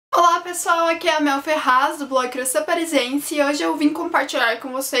pessoal, aqui é a Mel Ferraz do blog Quais, e hoje eu vim compartilhar com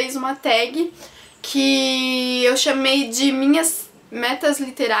vocês uma tag que eu chamei de Minhas Metas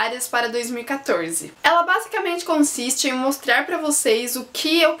Literárias para 2014. Ela basicamente consiste em mostrar pra vocês o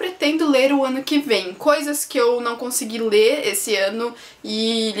que eu pretendo ler o ano que vem, coisas que eu não consegui ler esse ano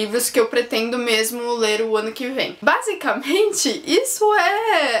e livros que eu pretendo mesmo ler o ano que vem. Basicamente, isso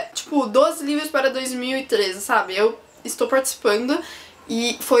é tipo 12 livros para 2013, sabe? Eu estou participando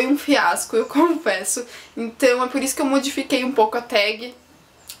e foi um fiasco, eu confesso. Então é por isso que eu modifiquei um pouco a tag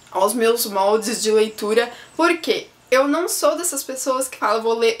aos meus moldes de leitura, porque eu não sou dessas pessoas que falam,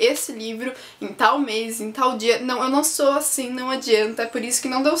 vou ler esse livro em tal mês, em tal dia. Não, eu não sou assim, não adianta. É por isso que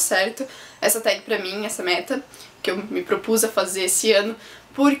não deu certo essa tag pra mim, essa meta que eu me propus a fazer esse ano.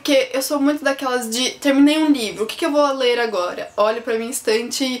 Porque eu sou muito daquelas de, terminei um livro, o que eu vou ler agora? Olho pra minha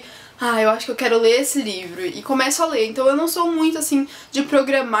estante e, eu acho que eu quero ler esse livro, e começo a ler. Então eu não sou muito assim de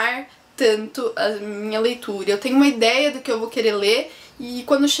programar tanto a minha leitura. Eu tenho uma ideia do que eu vou querer ler e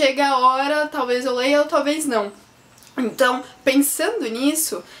quando chega a hora, talvez eu leia ou talvez não. Então, pensando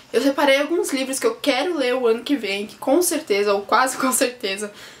nisso, eu separei alguns livros que eu quero ler o ano que vem, que com certeza, ou quase com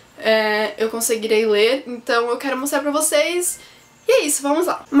certeza, eu conseguirei ler. Então eu quero mostrar pra vocês. E é isso, vamos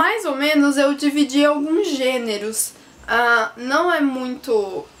lá. Mais ou menos eu dividi alguns gêneros. Não é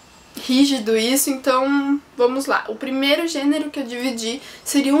muito rígido isso, então vamos lá. O primeiro gênero que eu dividi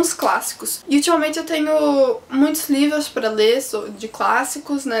seriam os clássicos. E ultimamente eu tenho muitos livros para ler de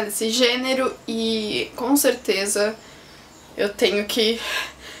clássicos, né, desse gênero, e com certeza eu tenho que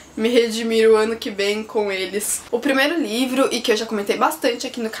me redimir o ano que vem com eles. O primeiro livro, e que eu já comentei bastante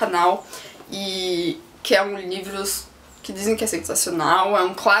aqui no canal, e que é um livro que dizem que é sensacional, é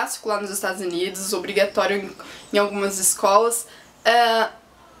um clássico lá nos Estados Unidos, obrigatório em algumas escolas,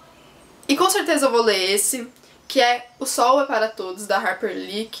 e com certeza eu vou ler esse, que é O Sol é para Todos, da Harper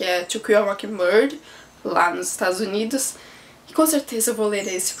Lee, que é To Kill a Mockingbird, lá nos Estados Unidos. E com certeza eu vou ler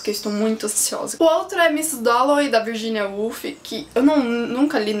esse, porque eu estou muito ansiosa. O outro é Mrs. Dalloway, da Virginia Woolf, que eu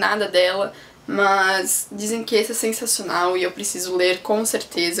nunca li nada dela, mas dizem que esse é sensacional e eu preciso ler com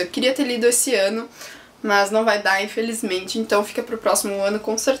certeza. Eu queria ter lido esse ano, mas não vai dar, infelizmente, então fica pro próximo ano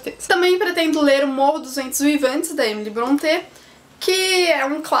com certeza. Também pretendo ler O Morro dos Ventos Vivantes, da Emily Brontë, que é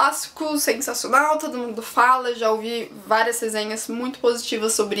um clássico sensacional, todo mundo fala, já ouvi várias resenhas muito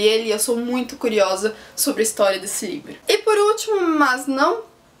positivas sobre ele e eu sou muito curiosa sobre a história desse livro. E por último, mas não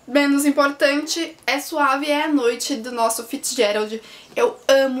menos importante, É Suave é a Noite, do nosso Fitzgerald. Eu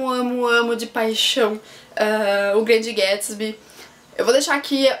amo, amo, amo de paixão O Grande Gatsby. Eu vou deixar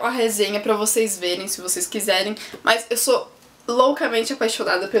aqui a resenha pra vocês verem, se vocês quiserem, mas eu sou loucamente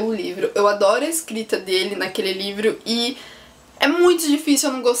apaixonada pelo livro. Eu adoro a escrita dele naquele livro e é muito difícil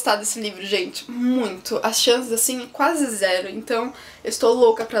eu não gostar desse livro, gente. Muito. As chances, assim, quase zero. Então, eu estou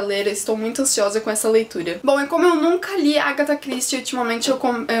louca pra ler, eu estou muito ansiosa com essa leitura. Bom, e como eu nunca li a Agatha Christie, ultimamente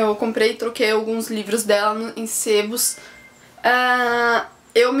eu comprei e troquei alguns livros dela em sebos.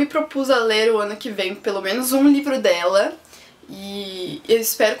 Eu me propus a ler o ano que vem pelo menos um livro dela. E eu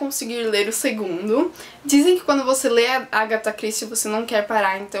espero conseguir ler o segundo. Dizem que quando você lê a Agatha Christie você não quer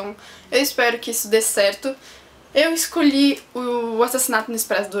parar, então eu espero que isso dê certo. Eu escolhi o Assassinato no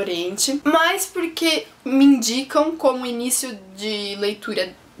Expresso do Oriente, mas porque me indicam como início de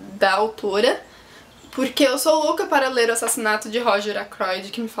leitura da autora, porque eu sou louca para ler o Assassinato de Roger Ackroyd,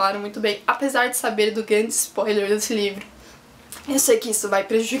 que me falaram muito bem, apesar de saber do grande spoiler desse livro. Eu sei que isso vai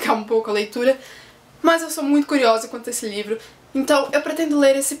prejudicar um pouco a leitura, mas eu sou muito curiosa quanto a esse livro, então eu pretendo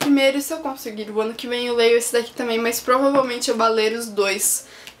ler esse primeiro e se eu conseguir o ano que vem eu leio esse daqui também, mas provavelmente eu vou ler os dois.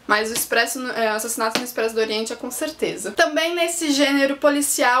 Mas o Assassinato no Expresso do Oriente é com certeza. Também nesse gênero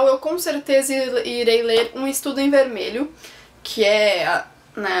policial eu com certeza irei ler Um Estudo em Vermelho, que é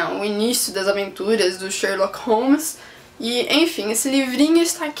o início das aventuras do Sherlock Holmes. E enfim, esse livrinho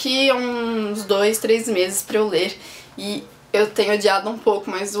está aqui há uns 2, 3 meses pra eu ler e eu tenho odiado um pouco,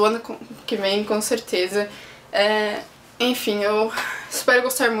 mas o ano que vem com certeza. Enfim, eu espero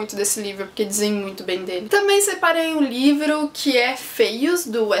gostar muito desse livro, porque dizem muito bem dele. Também separei um livro que é Feios,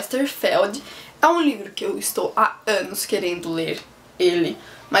 do Westerfeld. É um livro que eu estou há anos querendo ler ele,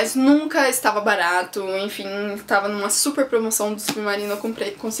 mas nunca estava barato, enfim, estava numa super promoção do Submarino,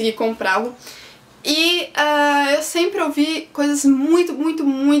 eu consegui comprá-lo. E eu sempre ouvi coisas muito, muito,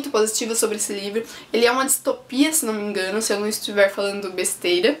 muito positivas sobre esse livro. Ele é uma distopia, se não me engano, se eu não estiver falando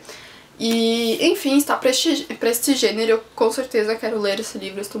besteira. E, enfim, está pra este gênero, eu com certeza quero ler esse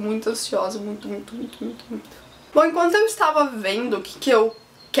livro, eu estou muito ansiosa, muito, muito, muito, muito, muito. Bom, enquanto eu estava vendo o que eu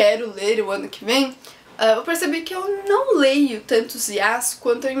quero ler o ano que vem, eu percebi que eu não leio tantos YAs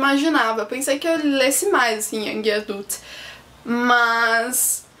quanto eu imaginava. Eu pensei que eu lesse mais, assim, Young Adult,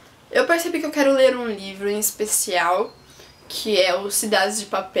 mas Eu percebi que eu quero ler um livro em especial, que é o Cidades de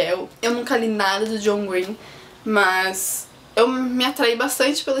Papel. Eu nunca li nada do John Green, mas eu me atraí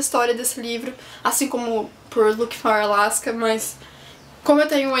bastante pela história desse livro, assim como por Looking for Alaska, mas como eu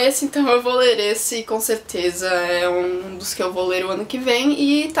tenho esse, então eu vou ler esse e com certeza é um dos que eu vou ler o ano que vem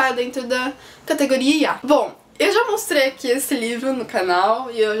e tá dentro da categoria IA. Bom, eu já mostrei aqui esse livro no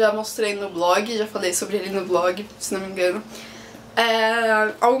canal e eu já mostrei no blog, já falei sobre ele no blog, se não me engano.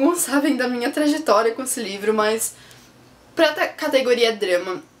 Alguns sabem da minha trajetória com esse livro, mas pra categoria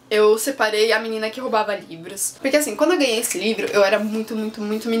drama, eu separei A Menina que Roubava Livros. Porque assim, quando eu ganhei esse livro, eu era muito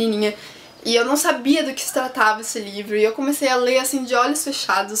menininha e eu não sabia do que se tratava esse livro e eu comecei a ler assim de olhos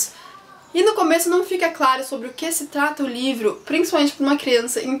fechados. E no começo não fica claro sobre o que se trata o livro, principalmente pra uma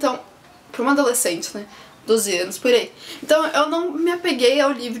criança, então, pra uma adolescente, né? 12 anos, por aí. Então eu não me apeguei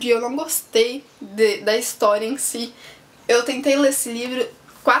ao livro e eu não gostei da história em si. Eu tentei ler esse livro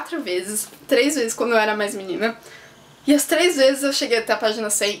 4 vezes, 3 vezes quando eu era mais menina. E as 3 vezes eu cheguei até a página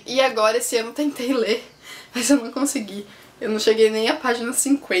 100 e agora esse ano eu tentei ler, mas eu não consegui. Eu não cheguei nem à página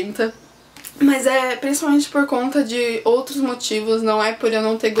 50. Mas é principalmente por conta de outros motivos, não é por eu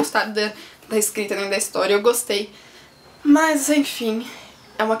não ter gostado da escrita nem da história, eu gostei. Mas enfim,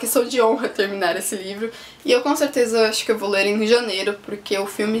 é uma questão de honra terminar esse livro. E eu com certeza acho que eu vou ler em janeiro, porque o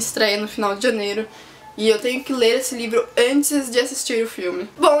filme estreia no final de janeiro. E eu tenho que ler esse livro antes de assistir o filme.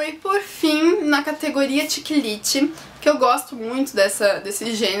 Bom, e por fim, na categoria Chiquilite, que eu gosto muito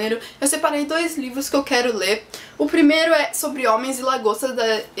desse gênero, eu separei 2 livros que eu quero ler. O primeiro é Sobre Homens e Lagostas,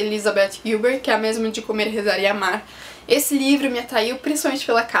 da Elizabeth Gilbert, que é a mesma de Comer, Rezar e Amar. Esse livro me atraiu principalmente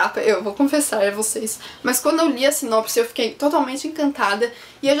pela capa, eu vou confessar a vocês, mas quando eu li a sinopse eu fiquei totalmente encantada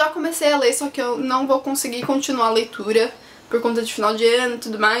e eu já comecei a ler, só que eu não vou conseguir continuar a leitura por conta de final de ano e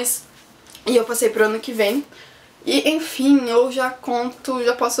tudo mais. E eu passei pro ano que vem. E enfim, eu já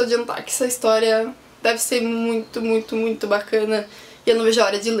posso adiantar que essa história deve ser muito bacana. E eu não vejo a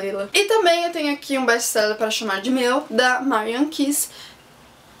hora de lê-la. E também eu tenho aqui um best-seller para chamar de meu, da Marian Keyes.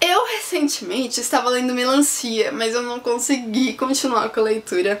 Eu recentemente estava lendo Melancia, mas eu não consegui continuar com a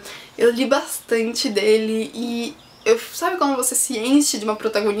leitura. Eu li bastante dele e sabe quando você se enche de uma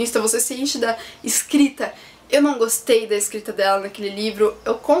protagonista, você se enche da escrita? Eu não gostei da escrita dela naquele livro,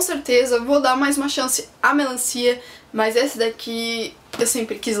 eu com certeza vou dar mais uma chance à Melancia, mas esse daqui eu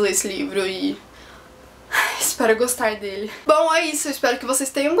sempre quis ler esse livro e espero gostar dele. Bom, é isso, eu espero que vocês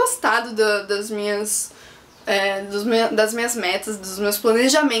tenham gostado das minhas metas, dos meus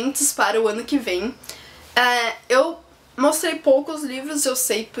planejamentos para o ano que vem. Eu mostrei poucos livros, eu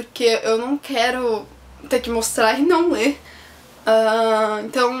sei, porque eu não quero ter que mostrar e não ler.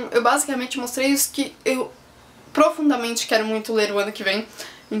 Então eu basicamente mostrei os que eu profundamente quero muito ler o ano que vem,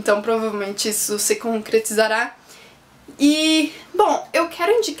 então provavelmente isso se concretizará. E, bom, eu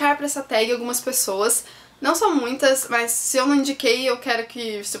quero indicar pra essa tag algumas pessoas, não são muitas, mas se eu não indiquei, eu quero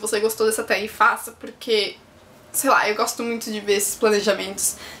que, se você gostou dessa tag, faça, porque, sei lá, eu gosto muito de ver esses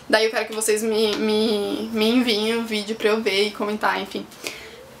planejamentos, daí eu quero que vocês me enviem um vídeo pra eu ver e comentar, enfim.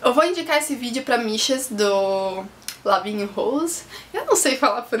 Eu vou indicar esse vídeo pra Michas, do Lavigne Rose. Eu não sei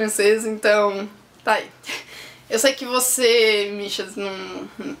falar francês, então tá aí. Eu sei que você, Michas, não,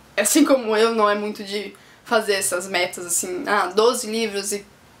 assim como eu, não é muito de fazer essas metas assim, 12 livros e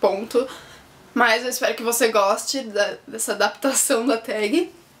ponto. Mas eu espero que você goste dessa adaptação da tag.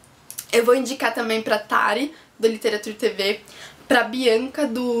 Eu vou indicar também pra Tari, do Literatura TV, pra Bianca,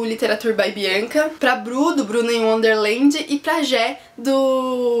 do Literature by Bianca, pra Bru, do Bruno em Wonderland, e pra Jé,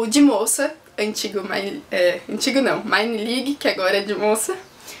 de Moça, antigo não, Mine League, que agora é de Moça.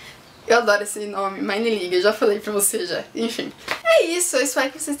 Eu adoro esse nome, Mine League, eu já falei pra você já. Enfim, é isso, eu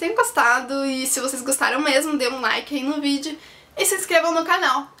espero que vocês tenham gostado e se vocês gostaram mesmo, dê um like aí no vídeo e se inscrevam no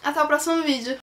canal. Até o próximo vídeo.